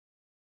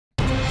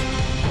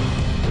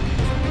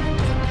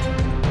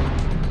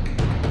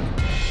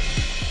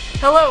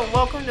Hello,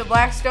 welcome to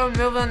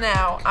Blackstone-Millville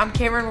Now. I'm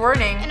Cameron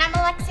Werning. And I'm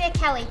Alexia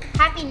Kelly.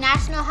 Happy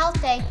National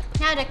Health Day.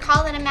 Now to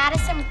Colin and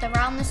Madison with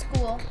Around the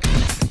School.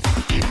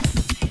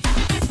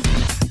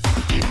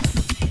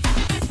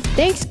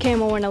 Thanks,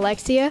 Camo and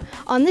Alexia.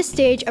 On this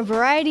stage, a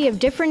variety of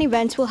different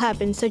events will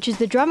happen, such as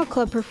the Drama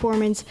Club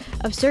performance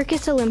of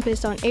Circus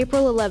Olympus on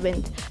April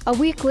 11th. A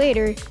week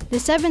later, the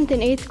 7th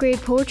and 8th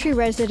grade poetry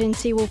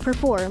residency will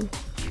perform.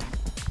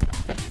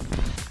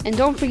 And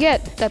don't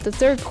forget that the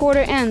third quarter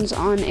ends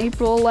on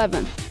April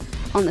 11th.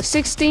 On the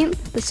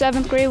 16th, the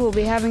 7th grade will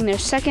be having their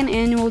second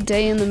annual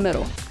Day in the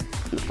Middle.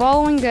 On the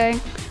following day,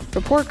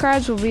 report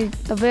cards will be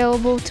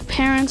available to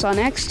parents on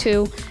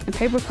X2, and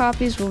paper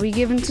copies will be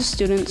given to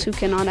students who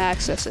cannot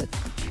access it.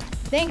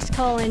 Thanks,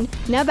 Colin.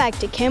 Now back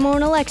to Camo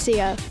and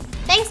Alexia.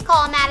 Thanks,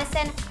 Colin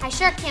Madison. I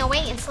sure can't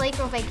wait until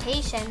April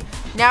vacation.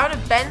 Now to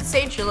Ben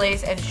St.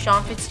 Gelais and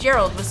Sean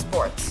Fitzgerald with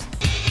sports.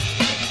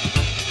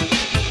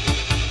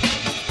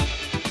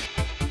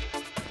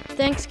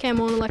 Thanks,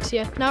 Camo and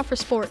Alexia. Now for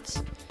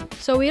sports.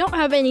 So we don't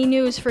have any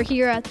news for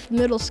here at the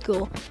middle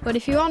school, but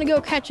if you want to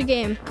go catch a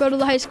game, go to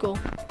the high school.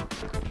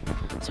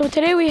 So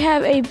today we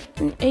have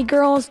a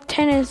girls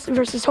tennis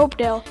versus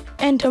Hopedale,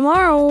 and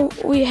tomorrow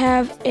we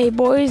have a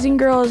boys and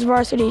girls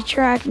varsity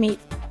track meet.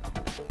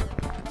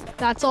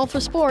 That's all for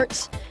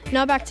sports.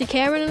 Now back to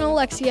Cameron and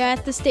Alexia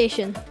at the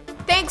station.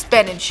 Thanks,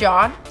 Ben and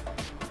Sean.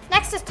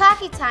 Next is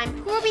Talkie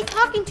Time. Who are we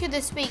talking to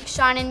this week,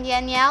 Sean and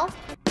Danielle?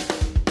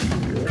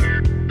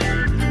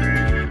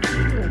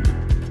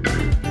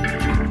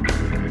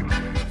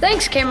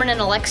 Thanks, Cameron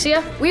and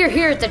Alexia. We are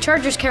here at the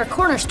Chargers Care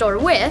Corner Store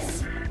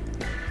with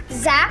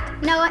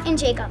Zach, Noah, and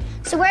Jacob.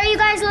 So where are you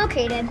guys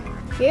located?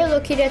 We are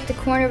located at the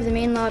corner of the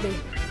main lobby.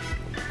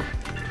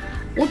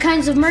 What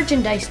kinds of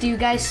merchandise do you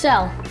guys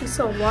sell? We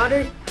sell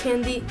water,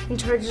 candy, and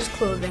Chargers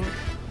clothing.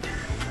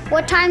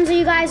 What times are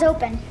you guys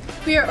open?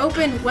 We are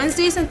open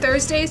Wednesdays and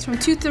Thursdays from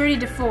 2:30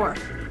 to 4.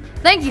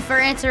 Thank you for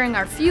answering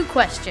our few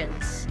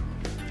questions.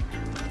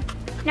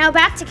 Now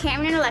back to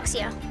Cameron and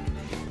Alexia.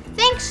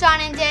 Thanks,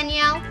 Sean and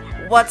Danielle.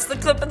 What's the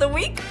clip of the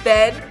week,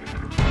 Ben?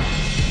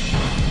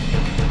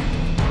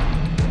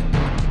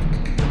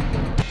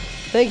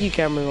 Thank you,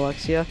 Cameron and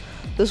Alexia.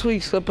 This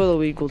week's clip of the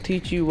week will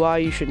teach you why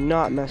you should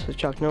not mess with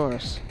Chuck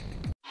Norris.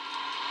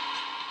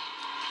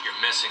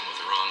 You're messing with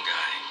the wrong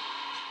guy.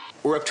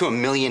 We're up to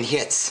 1 million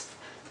hits.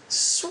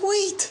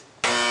 Sweet.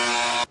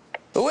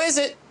 Who is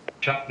it?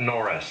 Chuck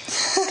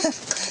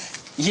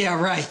Norris. Yeah,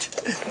 right.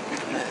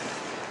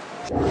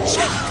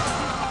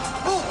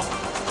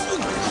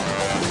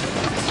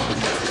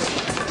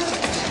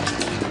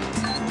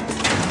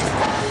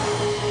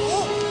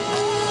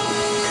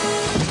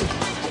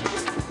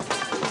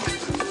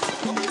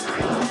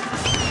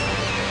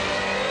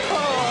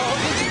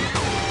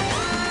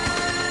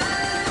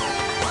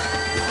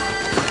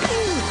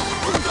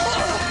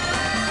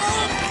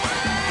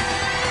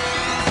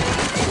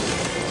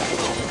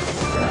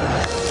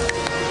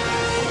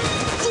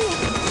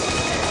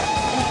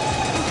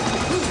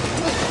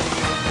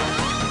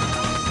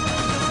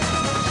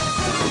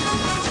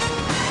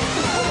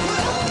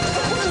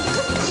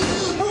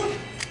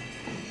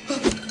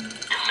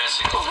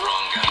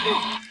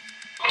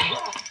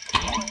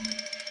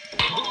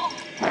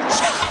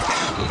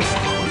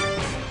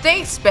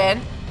 Thanks,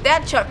 Ben.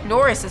 That Chuck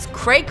Norris is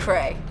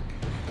cray-cray.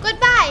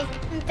 Goodbye,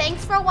 and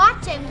thanks for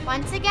watching.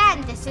 Once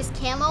again, this is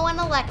Camo and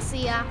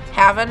Alexia.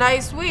 Have a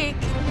nice week.